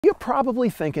You're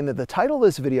probably thinking that the title of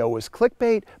this video was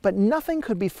clickbait, but nothing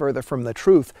could be further from the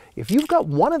truth. If you've got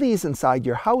one of these inside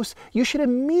your house, you should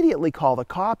immediately call the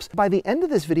cops. By the end of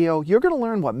this video, you're going to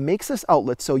learn what makes this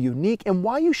outlet so unique and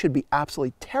why you should be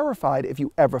absolutely terrified if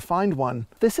you ever find one.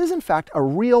 This is in fact a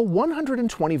real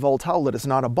 120 volt outlet. It's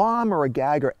not a bomb or a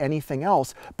gag or anything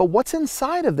else, but what's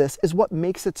inside of this is what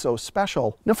makes it so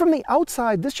special. Now from the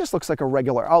outside, this just looks like a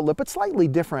regular outlet, but slightly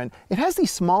different. It has these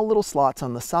small little slots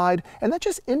on the side, and that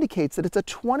just indicates that it's a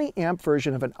 20 amp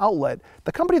version of an outlet.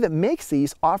 The company that makes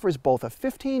these offers both a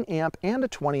 15 amp and a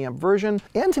 20 amp version,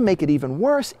 and to make it even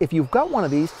worse, if you've got one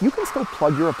of these, you can still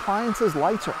plug your appliances,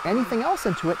 lights, or anything else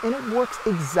into it, and it works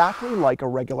exactly like a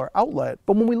regular outlet.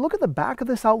 But when we look at the back of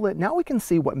this outlet, now we can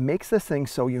see what makes this thing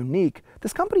so unique.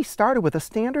 This company started with a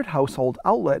standard household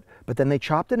outlet, but then they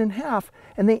chopped it in half,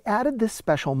 and they added this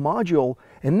special module,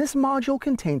 and this module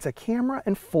contains a camera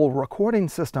and full recording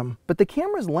system. But the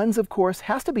camera's lens, of course,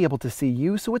 has to be able to see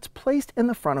you, so it's placed in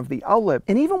the front of the outlet.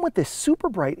 And even with this super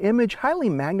bright image, highly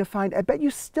magnified, I bet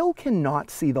you still cannot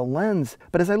see the lens.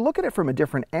 But as I look at it from a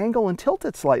different angle and tilt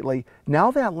it slightly, now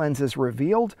that lens is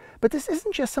revealed. But this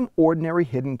isn't just some ordinary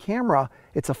hidden camera.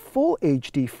 It's a full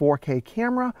HD 4K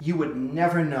camera. You would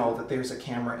never know that there's a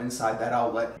camera inside that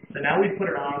outlet. So now we put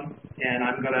it on, and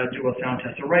I'm going to do a sound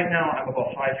test. So right now, I'm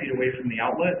about 5 feet away from the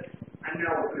outlet. I'm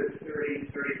now a good 30,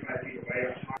 35 feet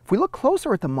away. If we look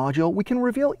closer at the module, we can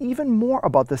reveal even more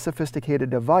about this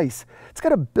sophisticated device. It's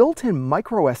got a built-in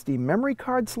micro SD memory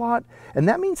card slot, and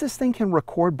that means this thing can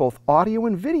record both audio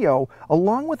and video,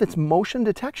 along with its motion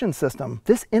detection system.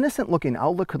 This innocent-looking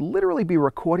outlet could literally be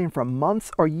recording for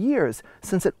months or years,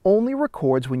 since it only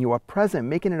records when you are present,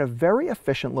 making it a very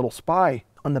efficient little spy.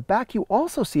 On the back, you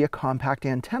also see a compact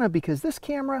antenna because this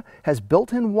camera has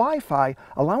built-in Wi-Fi,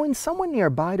 allowing someone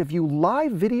nearby to view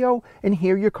live video and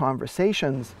hear your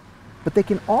conversations. But they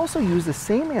can also use the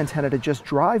same antenna to just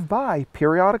drive by,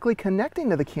 periodically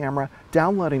connecting to the camera,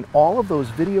 downloading all of those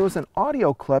videos and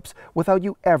audio clips without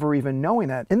you ever even knowing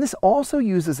it. And this also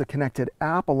uses a connected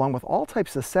app along with all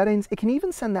types of settings. It can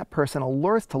even send that person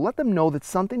alerts to let them know that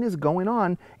something is going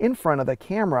on in front of the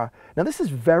camera. Now this is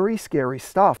very scary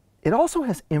stuff. It also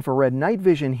has infrared night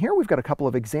vision. Here we've got a couple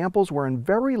of examples where in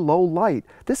very low light,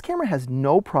 this camera has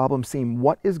no problem seeing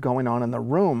what is going on in the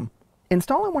room.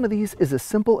 Installing one of these is as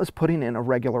simple as putting in a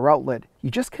regular outlet.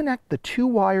 You just connect the two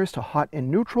wires to hot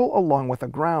and neutral along with a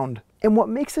ground. And what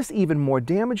makes this even more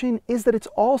damaging is that it's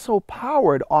also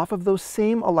powered off of those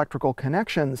same electrical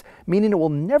connections, meaning it will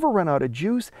never run out of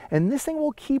juice, and this thing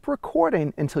will keep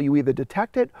recording until you either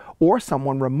detect it or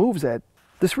someone removes it.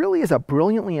 This really is a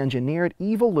brilliantly engineered,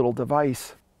 evil little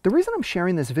device. The reason I'm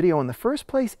sharing this video in the first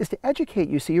place is to educate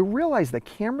you so you realize that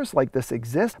cameras like this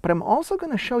exist, but I'm also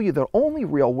going to show you the only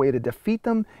real way to defeat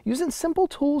them using simple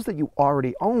tools that you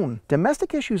already own.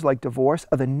 Domestic issues like divorce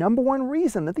are the #1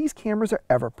 reason that these cameras are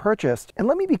ever purchased. And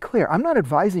let me be clear, I'm not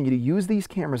advising you to use these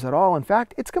cameras at all. In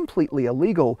fact, it's completely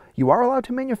illegal. You are allowed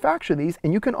to manufacture these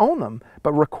and you can own them,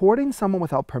 but recording someone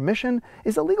without permission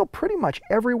is illegal pretty much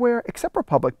everywhere except for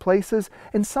public places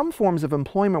and some forms of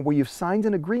employment where you've signed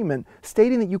an agreement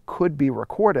stating that you could be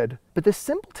recorded. But this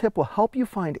simple tip will help you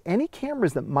find any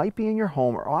cameras that might be in your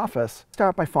home or office.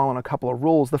 Start by following a couple of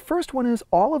rules. The first one is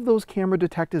all of those camera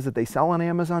detectors that they sell on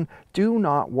Amazon do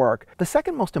not work. The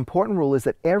second most important rule is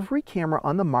that every camera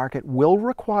on the market will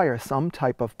require some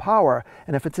type of power,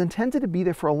 and if it's intended to be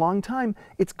there for a long time,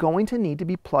 it's going to need to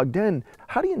be plugged in.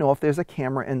 How do you know if there's a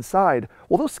camera inside?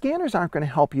 Well, those scanners aren't going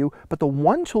to help you, but the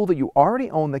one tool that you already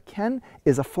own that can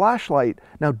is a flashlight.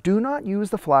 Now, do not use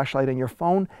the flashlight on your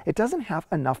phone. It doesn't have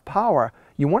enough power.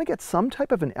 You want to get some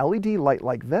type of an LED light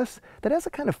like this that has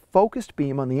a kind of focused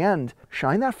beam on the end.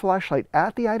 Shine that flashlight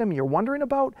at the item you're wondering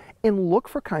about and look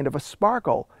for kind of a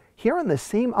sparkle. Here on this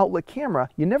same outlet camera,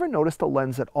 you never notice the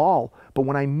lens at all, but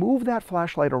when I move that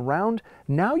flashlight around,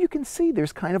 now you can see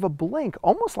there's kind of a blink,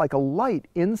 almost like a light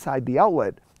inside the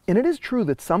outlet. And it is true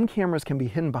that some cameras can be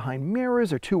hidden behind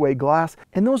mirrors or two-way glass,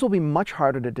 and those will be much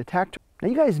harder to detect. Now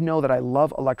you guys know that I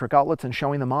love electric outlets and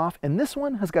showing them off, and this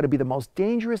one has got to be the most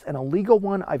dangerous and illegal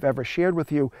one I've ever shared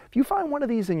with you. If you find one of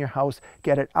these in your house,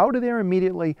 get it out of there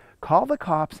immediately, call the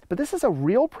cops, but this is a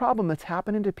real problem that's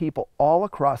happening to people all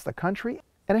across the country.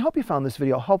 And I hope you found this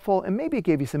video helpful, and maybe it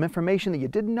gave you some information that you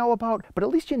didn't know about, but at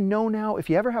least you know now if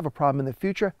you ever have a problem in the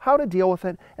future, how to deal with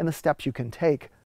it and the steps you can take.